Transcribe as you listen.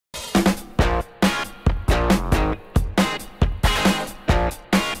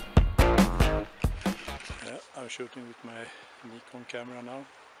shooting with my Nikon camera now.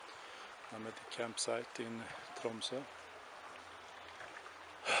 I'm at the campsite in Tromsø.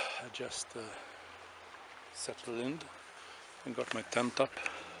 I just settled in and got my tent up.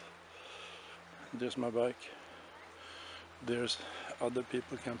 There's my bike. There's other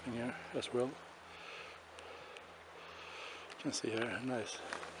people camping here as well. You can see here, nice.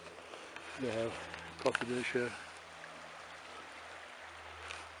 They have coffee dish here.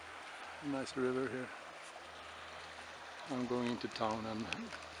 Nice river here. I'm going into town and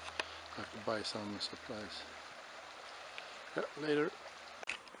have to buy some supplies. Yeah, later.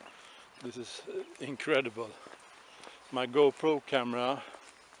 This is incredible. My GoPro camera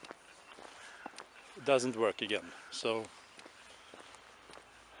doesn't work again, so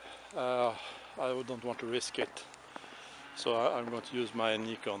I don't want to risk it. So I'm going to use my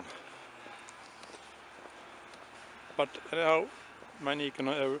Nikon. But anyhow, my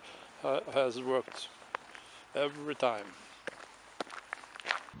Nikon has worked every time.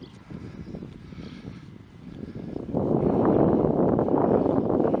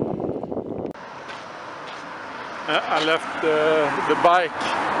 I left the bike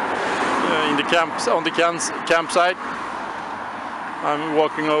in the on the campsite. I'm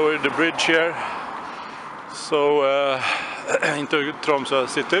walking over the bridge here, so into Tromsø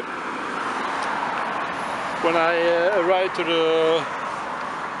city. When I arrived to the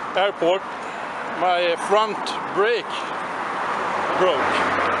airport, my front brake broke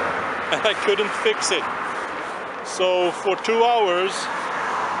and I couldn't fix it. So for 2 hours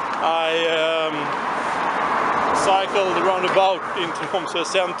I cycled roundabout into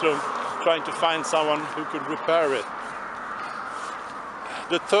Tromsö-Centrum trying to find someone who could repair it.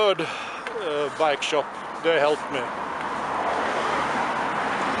 The third bike shop, they helped me.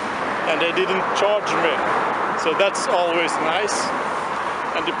 And they didn't charge me, so that's always nice.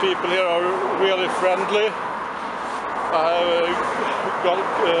 And the people here are really friendly. I got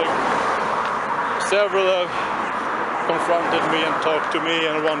several confronted me and talked to me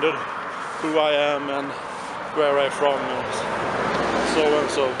and wondered who I am and where I'm from and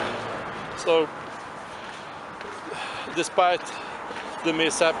so. So despite the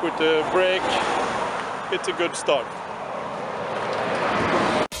mishap with the brake, it's a good start.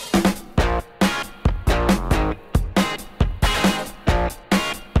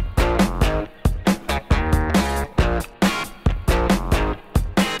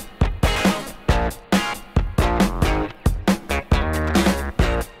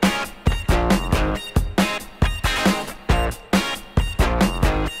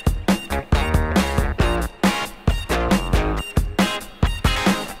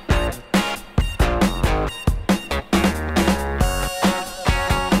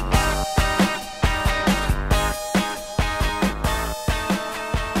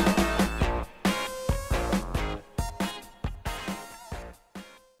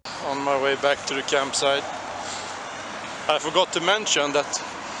 On my way back to the campsite, I forgot to mention that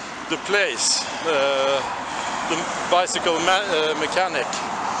the place, the bicycle mechanic,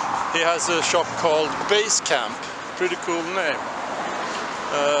 he has a shop called Base Camp. Pretty cool name.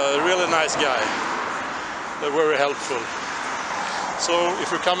 Really nice guy. They're very helpful. So if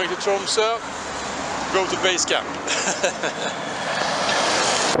you're coming to Tromsø, go to Base Camp.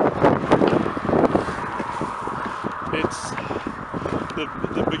 It's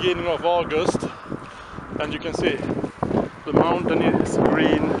the beginning of August, and you can see the mountain is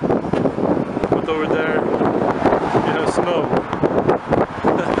green, but over there you have snow.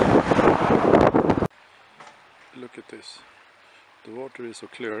 Look at this. The water is so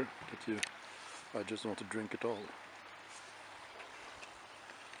clear that I just want to drink it all.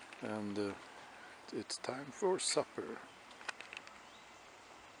 And it's time for supper.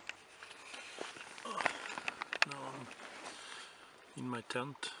 Now I'm in my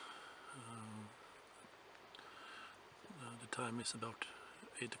tent. The time is about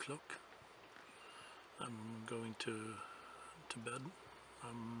 8 o'clock. I'm going to bed.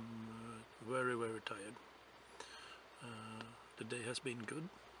 I'm very tired. The day has been good.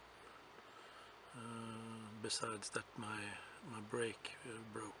 Besides that, my brake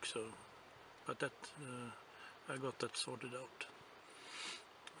broke. So, but that I got that sorted out.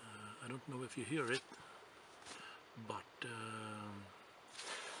 I don't know if you hear it, but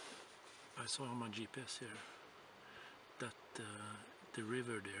I saw on my GPS here that the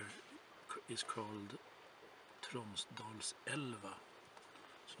river there is called Tromsdalselva.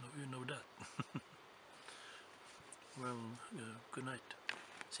 So now you know that. Well, good night.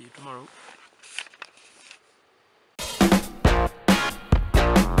 See you tomorrow.